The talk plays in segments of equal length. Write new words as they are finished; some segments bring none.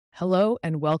Hello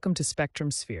and welcome to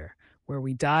Spectrum Sphere, where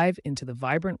we dive into the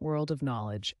vibrant world of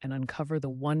knowledge and uncover the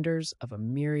wonders of a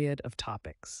myriad of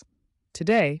topics.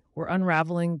 Today, we're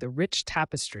unraveling the rich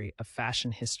tapestry of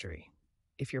fashion history.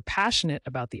 If you're passionate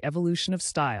about the evolution of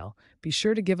style, be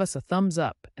sure to give us a thumbs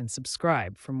up and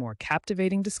subscribe for more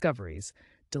captivating discoveries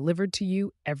delivered to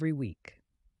you every week.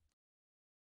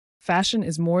 Fashion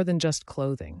is more than just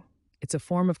clothing. It's a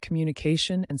form of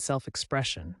communication and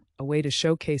self-expression, a way to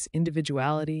showcase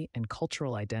individuality and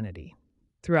cultural identity.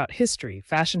 Throughout history,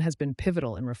 fashion has been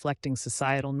pivotal in reflecting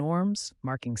societal norms,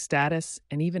 marking status,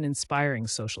 and even inspiring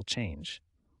social change.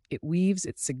 It weaves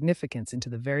its significance into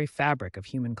the very fabric of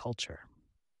human culture.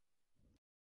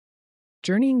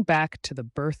 Journeying back to the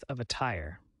birth of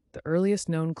attire, the earliest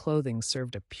known clothing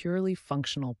served a purely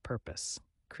functional purpose.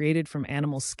 Created from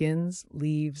animal skins,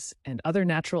 leaves, and other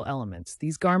natural elements,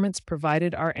 these garments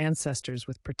provided our ancestors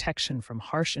with protection from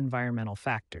harsh environmental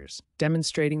factors,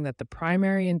 demonstrating that the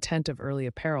primary intent of early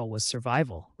apparel was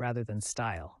survival rather than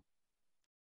style.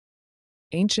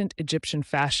 Ancient Egyptian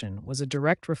fashion was a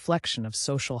direct reflection of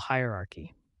social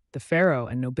hierarchy. The pharaoh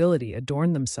and nobility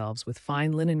adorned themselves with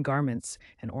fine linen garments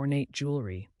and ornate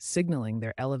jewelry, signaling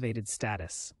their elevated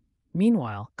status.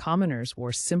 Meanwhile, commoners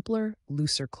wore simpler,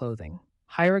 looser clothing.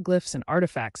 Hieroglyphs and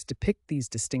artifacts depict these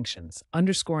distinctions,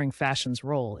 underscoring fashion's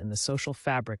role in the social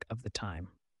fabric of the time.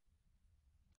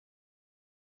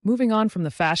 Moving on from the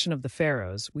fashion of the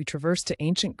pharaohs, we traverse to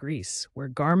ancient Greece, where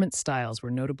garment styles were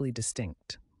notably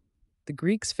distinct. The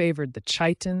Greeks favored the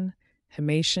chiton,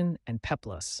 himation, and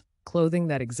peplos, clothing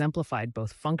that exemplified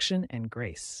both function and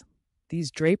grace.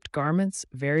 These draped garments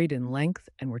varied in length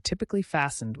and were typically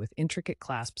fastened with intricate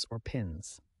clasps or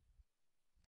pins.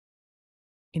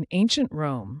 In ancient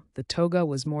Rome, the toga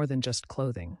was more than just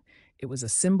clothing. It was a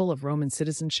symbol of Roman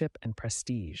citizenship and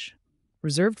prestige.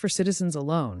 Reserved for citizens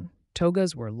alone,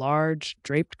 togas were large,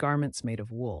 draped garments made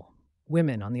of wool.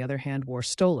 Women, on the other hand, wore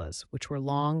stolas, which were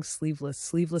long,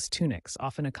 sleeveless tunics,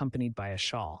 often accompanied by a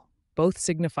shawl. Both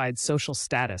signified social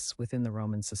status within the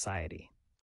Roman society.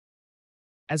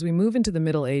 As we move into the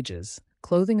Middle Ages,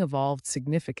 clothing evolved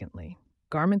significantly.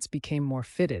 Garments became more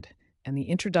fitted, and the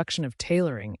introduction of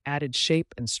tailoring added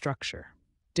shape and structure.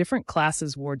 Different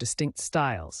classes wore distinct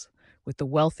styles, with the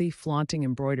wealthy flaunting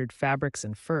embroidered fabrics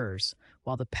and furs,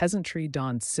 while the peasantry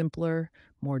donned simpler,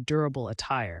 more durable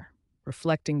attire,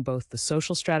 reflecting both the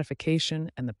social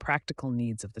stratification and the practical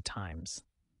needs of the times.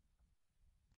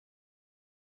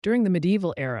 During the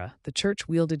medieval era, the church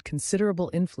wielded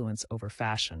considerable influence over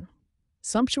fashion.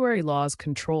 Sumptuary laws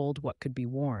controlled what could be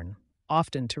worn,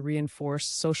 often to reinforce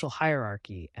social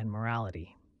hierarchy and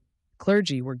morality.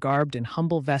 Clergy were garbed in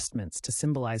humble vestments to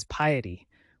symbolize piety,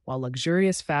 while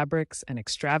luxurious fabrics and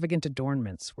extravagant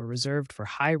adornments were reserved for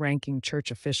high-ranking church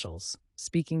officials,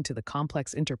 speaking to the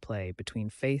complex interplay between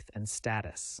faith and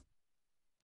status.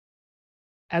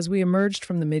 As we emerged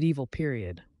from the medieval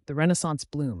period, the Renaissance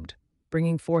bloomed,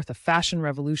 bringing forth a fashion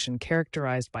revolution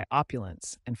characterized by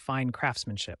opulence and fine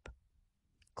craftsmanship.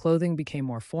 Clothing became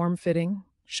more form-fitting,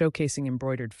 showcasing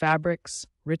embroidered fabrics,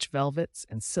 rich velvets,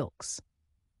 and silks.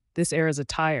 This era's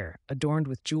attire, adorned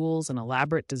with jewels and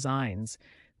elaborate designs,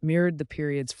 mirrored the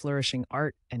period's flourishing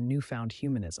art and newfound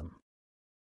humanism.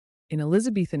 In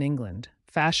Elizabethan England,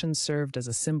 fashion served as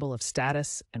a symbol of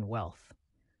status and wealth.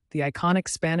 The iconic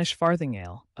Spanish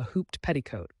farthingale, a hooped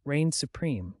petticoat, reigned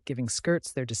supreme, giving skirts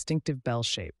their distinctive bell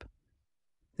shape.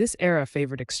 This era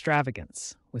favored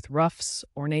extravagance, with ruffs,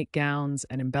 ornate gowns,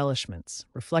 and embellishments,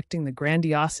 reflecting the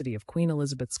grandiosity of Queen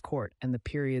Elizabeth's court and the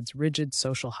period's rigid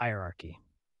social hierarchy.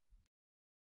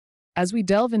 As we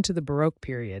delve into the Baroque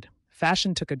period,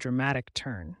 fashion took a dramatic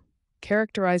turn.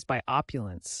 Characterized by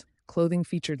opulence, clothing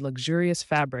featured luxurious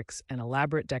fabrics and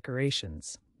elaborate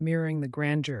decorations, mirroring the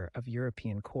grandeur of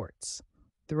European courts.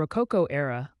 The Rococo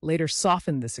era later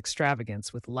softened this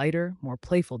extravagance with lighter, more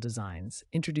playful designs,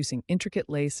 introducing intricate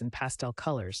lace and pastel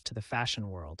colors to the fashion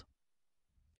world.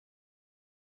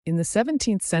 In the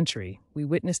 17th century, we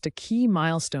witnessed a key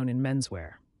milestone in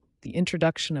menswear, the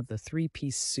introduction of the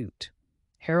three-piece suit.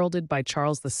 Heralded by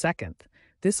Charles II,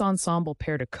 this ensemble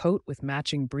paired a coat with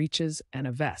matching breeches and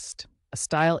a vest, a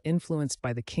style influenced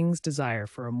by the king's desire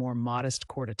for a more modest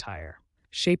court attire,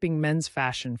 shaping men's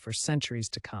fashion for centuries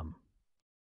to come.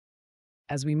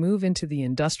 As we move into the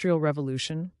Industrial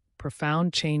Revolution,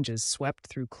 profound changes swept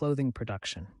through clothing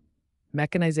production.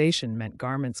 Mechanization meant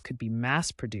garments could be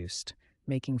mass-produced,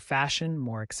 making fashion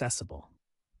more accessible.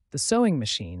 The sewing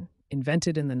machine,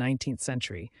 invented in the 19th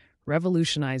century,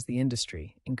 revolutionized the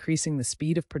industry, increasing the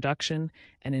speed of production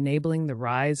and enabling the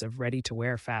rise of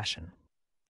ready-to-wear fashion.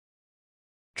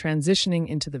 Transitioning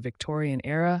into the Victorian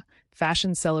era,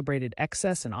 fashion celebrated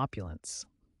excess and opulence.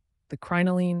 The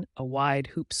crinoline, a wide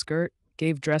hoop skirt,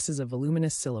 gave dresses a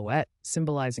voluminous silhouette,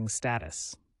 symbolizing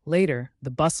status. Later,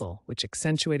 the bustle, which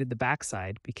accentuated the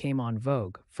backside, became en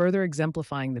vogue, further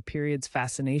exemplifying the period's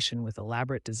fascination with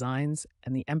elaborate designs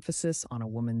and the emphasis on a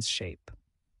woman's shape.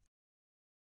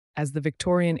 As the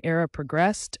Victorian era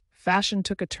progressed, fashion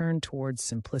took a turn towards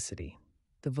simplicity.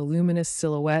 The voluminous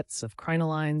silhouettes of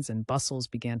crinolines and bustles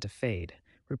began to fade,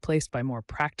 replaced by more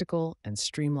practical and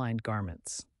streamlined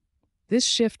garments. This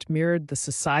shift mirrored the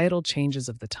societal changes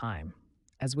of the time,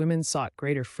 as women sought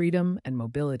greater freedom and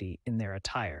mobility in their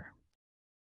attire.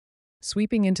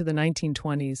 Sweeping into the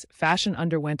 1920s, fashion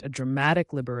underwent a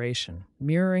dramatic liberation,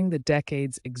 mirroring the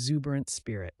decade's exuberant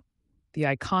spirit. The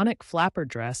iconic flapper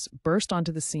dress burst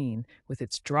onto the scene with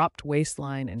its dropped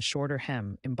waistline and shorter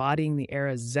hem, embodying the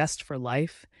era's zest for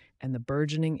life and the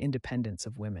burgeoning independence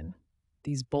of women.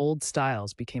 These bold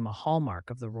styles became a hallmark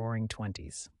of the Roaring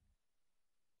Twenties.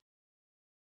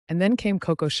 And then came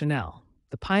Coco Chanel,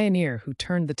 the pioneer who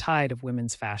turned the tide of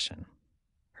women's fashion.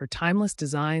 Her timeless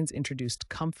designs introduced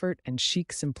comfort and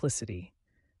chic simplicity,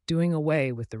 doing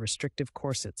away with the restrictive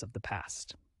corsets of the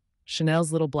past.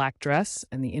 Chanel's little black dress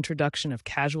and the introduction of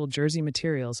casual jersey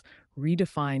materials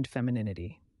redefined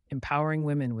femininity, empowering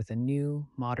women with a new,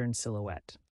 modern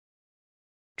silhouette.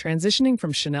 Transitioning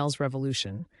from Chanel's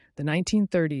revolution, the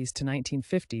 1930s to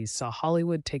 1950s saw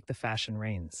Hollywood take the fashion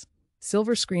reins.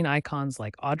 Silver screen icons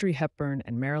like Audrey Hepburn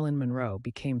and Marilyn Monroe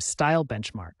became style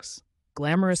benchmarks.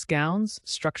 Glamorous gowns,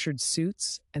 structured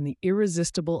suits, and the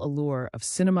irresistible allure of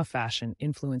cinema fashion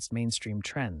influenced mainstream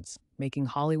trends, making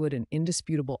Hollywood an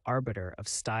indisputable arbiter of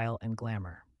style and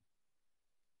glamour.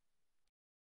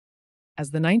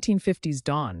 As the 1950s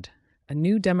dawned, a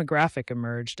new demographic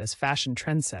emerged as fashion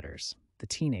trendsetters, the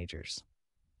teenagers.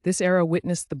 This era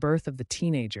witnessed the birth of the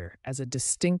teenager as a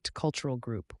distinct cultural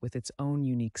group with its own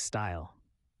unique style.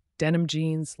 Denim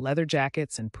jeans, leather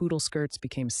jackets, and poodle skirts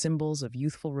became symbols of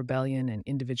youthful rebellion and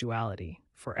individuality,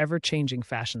 forever changing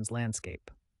fashion's landscape.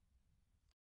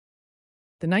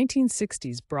 The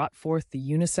 1960s brought forth the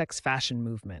unisex fashion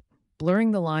movement,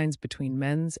 blurring the lines between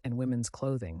men's and women's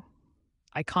clothing.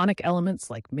 Iconic elements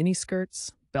like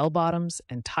miniskirts, bell-bottoms,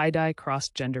 and tie-dye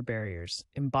crossed gender barriers,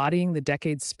 embodying the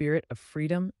decade's spirit of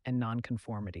freedom and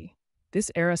nonconformity.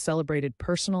 This era celebrated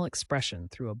personal expression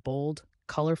through a bold,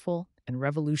 colorful, and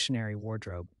revolutionary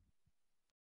wardrobe.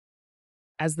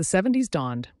 As the 70s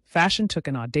dawned, fashion took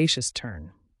an audacious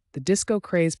turn. The disco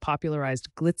craze popularized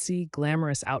glitzy,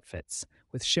 glamorous outfits,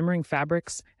 with shimmering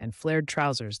fabrics and flared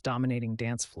trousers dominating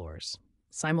dance floors.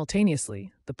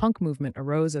 Simultaneously, the punk movement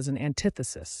arose as an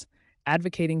antithesis,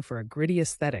 advocating for a gritty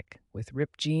aesthetic with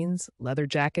ripped jeans, leather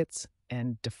jackets,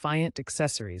 and defiant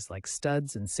accessories like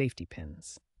studs and safety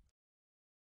pins.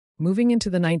 Moving into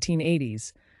the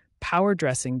 1980s, power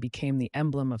dressing became the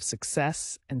emblem of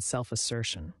success and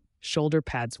self-assertion. Shoulder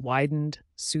pads widened,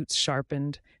 suits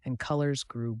sharpened, and colors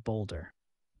grew bolder.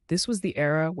 This was the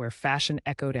era where fashion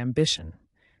echoed ambition,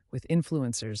 with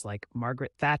influencers like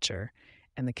Margaret Thatcher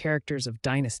and the characters of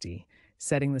Dynasty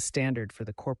setting the standard for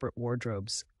the corporate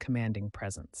wardrobe's commanding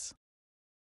presence.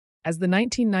 As the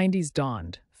 1990s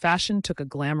dawned, fashion took a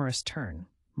glamorous turn,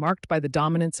 marked by the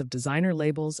dominance of designer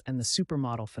labels and the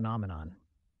supermodel phenomenon.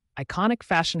 Iconic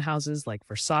fashion houses like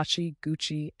Versace,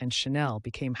 Gucci, and Chanel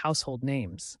became household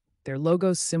names, their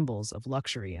logos symbols of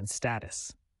luxury and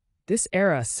status. This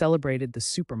era celebrated the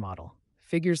supermodel.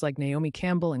 Figures like Naomi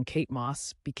Campbell and Kate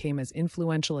Moss became as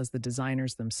influential as the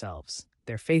designers themselves,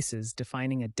 their faces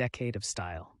defining a decade of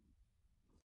style.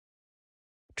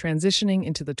 Transitioning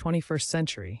into the 21st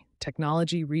century,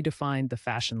 technology redefined the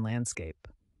fashion landscape.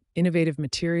 Innovative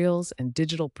materials and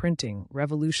digital printing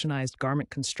revolutionized garment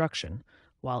construction,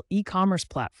 while e-commerce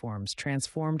platforms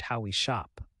transformed how we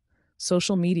shop.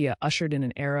 Social media ushered in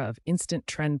an era of instant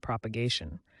trend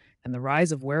propagation, and the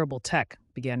rise of wearable tech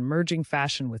began merging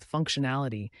fashion with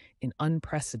functionality in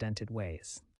unprecedented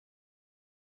ways.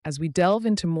 As we delve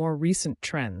into more recent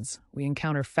trends, we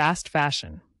encounter fast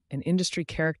fashion, an industry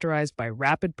characterized by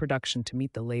rapid production to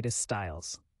meet the latest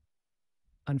styles.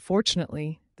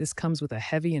 Unfortunately, this comes with a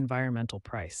heavy environmental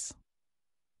price.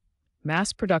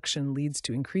 Mass production leads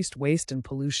to increased waste and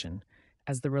pollution,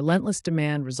 as the relentless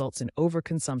demand results in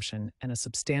overconsumption and a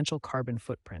substantial carbon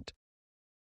footprint.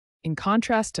 In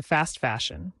contrast to fast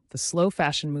fashion, the slow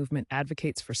fashion movement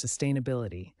advocates for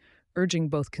sustainability, urging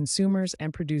both consumers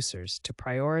and producers to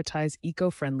prioritize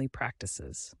eco-friendly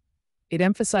practices. It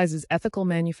emphasizes ethical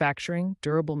manufacturing,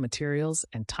 durable materials,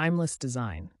 and timeless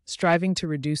design, striving to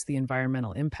reduce the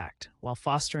environmental impact while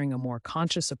fostering a more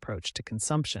conscious approach to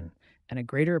consumption and a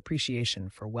greater appreciation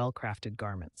for well-crafted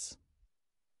garments.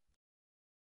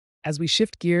 As we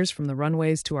shift gears from the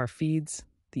runways to our feeds,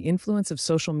 The influence of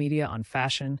social media on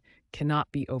fashion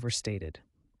cannot be overstated.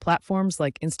 Platforms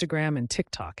like Instagram and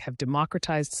TikTok have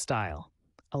democratized style,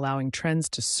 allowing trends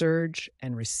to surge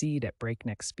and recede at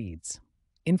breakneck speeds.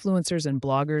 Influencers and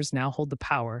bloggers now hold the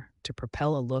power to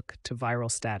propel a look to viral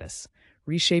status,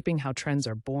 reshaping how trends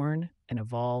are born and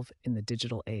evolve in the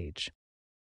digital age.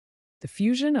 The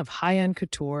fusion of high-end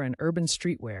couture and urban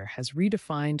streetwear has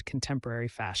redefined contemporary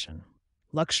fashion.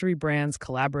 Luxury brands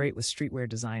collaborate with streetwear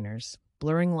designers,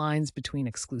 blurring lines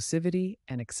between exclusivity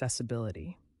and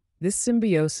accessibility. This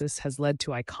symbiosis has led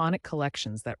to iconic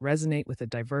collections that resonate with a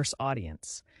diverse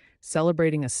audience,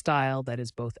 celebrating a style that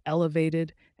is both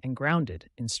elevated and grounded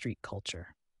in street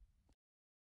culture.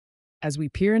 As we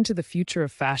peer into the future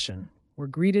of fashion, we're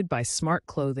greeted by smart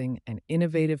clothing and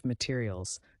innovative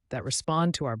materials that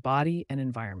respond to our body and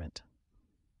environment.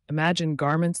 Imagine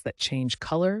garments that change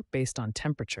color based on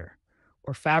temperature,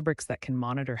 or fabrics that can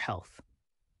monitor health.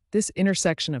 This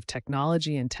intersection of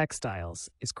technology and textiles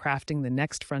is crafting the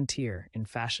next frontier in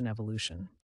fashion evolution.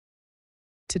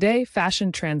 Today,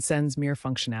 fashion transcends mere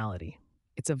functionality.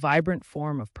 It's a vibrant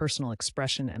form of personal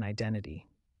expression and identity.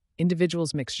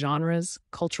 Individuals mix genres,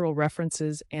 cultural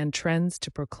references, and trends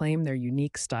to proclaim their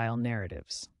unique style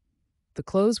narratives. The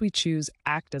clothes we choose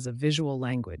act as a visual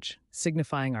language,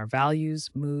 signifying our values,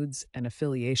 moods, and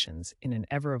affiliations in an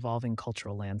ever-evolving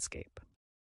cultural landscape.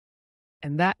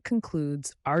 And that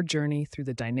concludes our journey through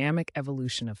the dynamic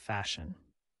evolution of fashion.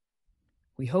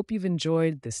 We hope you've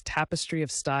enjoyed this tapestry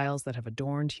of styles that have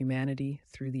adorned humanity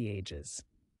through the ages.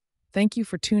 Thank you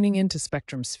for tuning in to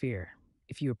Spectrum Sphere.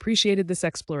 If you appreciated this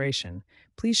exploration,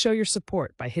 please show your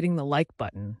support by hitting the like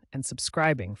button and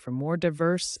subscribing for more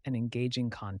diverse and engaging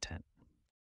content.